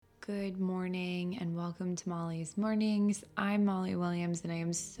Good morning and welcome to Molly's Mornings. I'm Molly Williams and I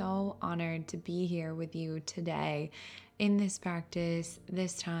am so honored to be here with you today in this practice,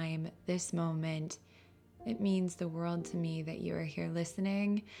 this time, this moment. It means the world to me that you are here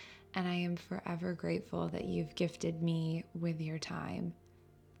listening, and I am forever grateful that you've gifted me with your time.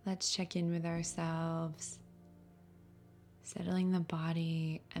 Let's check in with ourselves, settling the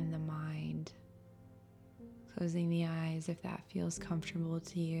body and the mind. Closing the eyes if that feels comfortable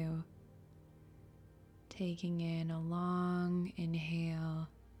to you. Taking in a long inhale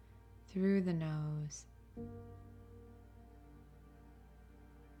through the nose.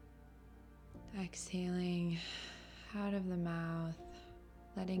 Exhaling out of the mouth,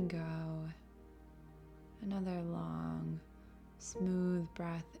 letting go. Another long, smooth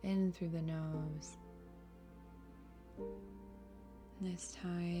breath in through the nose. This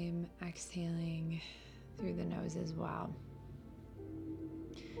time, exhaling through the nose as well.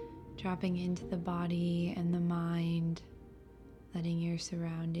 Dropping into the body and the mind, letting your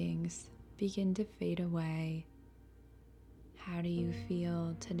surroundings begin to fade away. How do you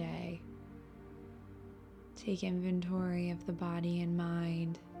feel today? Take inventory of the body and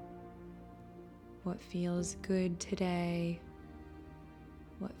mind. What feels good today?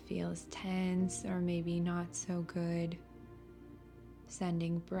 What feels tense or maybe not so good?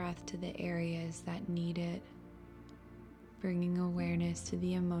 Sending breath to the areas that need it, bringing awareness to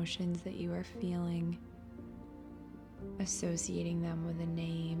the emotions that you are feeling, associating them with a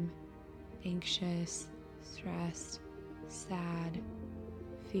name: anxious, stressed, sad,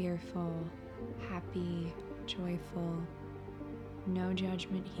 fearful, happy, joyful. No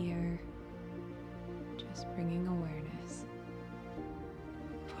judgment here, just bringing awareness.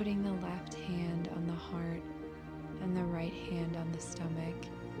 Putting the left hand on the heart and the right hand on the stomach.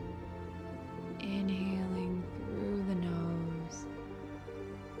 Inhaling through the nose.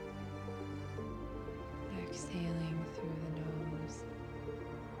 Exhaling through the nose.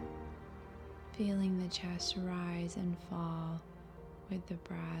 Feeling the chest rise and fall with the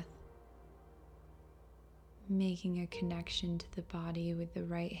breath. Making a connection to the body with the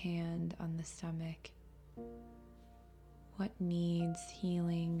right hand on the stomach. What needs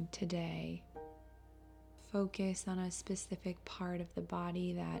healing today? Focus on a specific part of the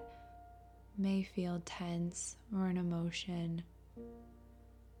body that may feel tense or an emotion. And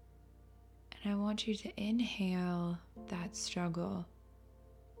I want you to inhale that struggle,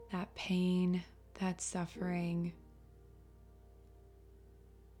 that pain, that suffering.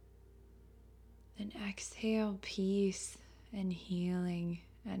 Then exhale peace and healing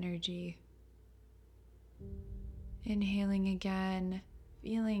energy. Inhaling again,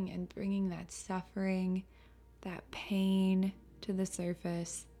 feeling and bringing that suffering, that pain to the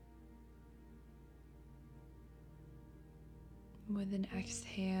surface. With an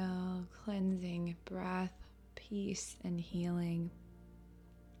exhale, cleansing breath, peace, and healing.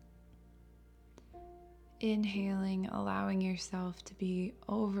 Inhaling, allowing yourself to be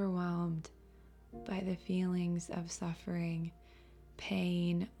overwhelmed by the feelings of suffering,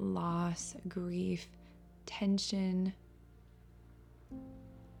 pain, loss, grief, tension.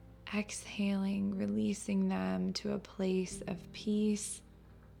 Exhaling, releasing them to a place of peace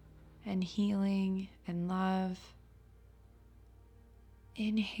and healing and love.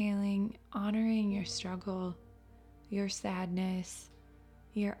 Inhaling, honoring your struggle, your sadness,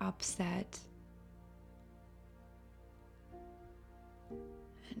 your upset.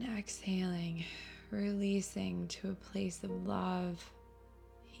 And exhaling, releasing to a place of love,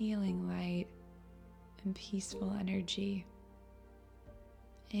 healing light, and peaceful energy.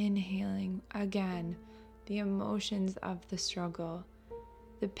 Inhaling again the emotions of the struggle,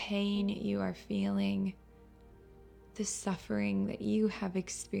 the pain you are feeling, the suffering that you have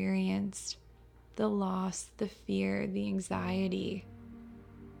experienced, the loss, the fear, the anxiety.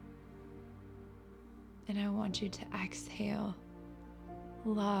 And I want you to exhale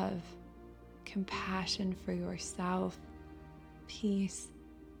love, compassion for yourself, peace,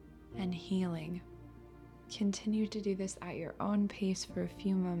 and healing. Continue to do this at your own pace for a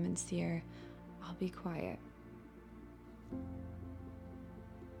few moments here. I'll be quiet.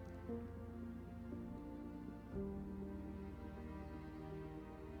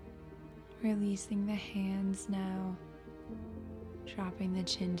 Releasing the hands now, dropping the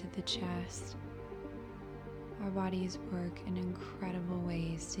chin to the chest. Our bodies work in incredible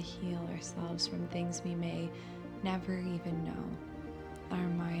ways to heal ourselves from things we may never even know. Our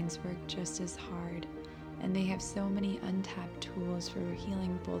minds work just as hard, and they have so many untapped tools for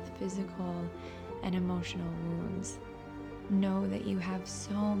healing both physical and emotional wounds. Know that you have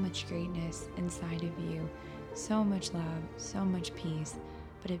so much greatness inside of you, so much love, so much peace,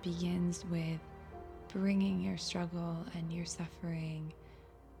 but it begins with bringing your struggle and your suffering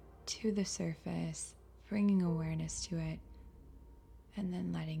to the surface, bringing awareness to it, and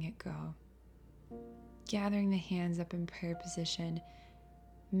then letting it go. Gathering the hands up in prayer position.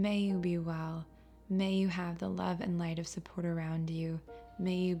 May you be well. May you have the love and light of support around you.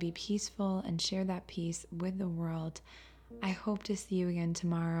 May you be peaceful and share that peace with the world. I hope to see you again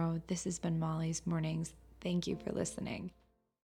tomorrow. This has been Molly's Mornings. Thank you for listening.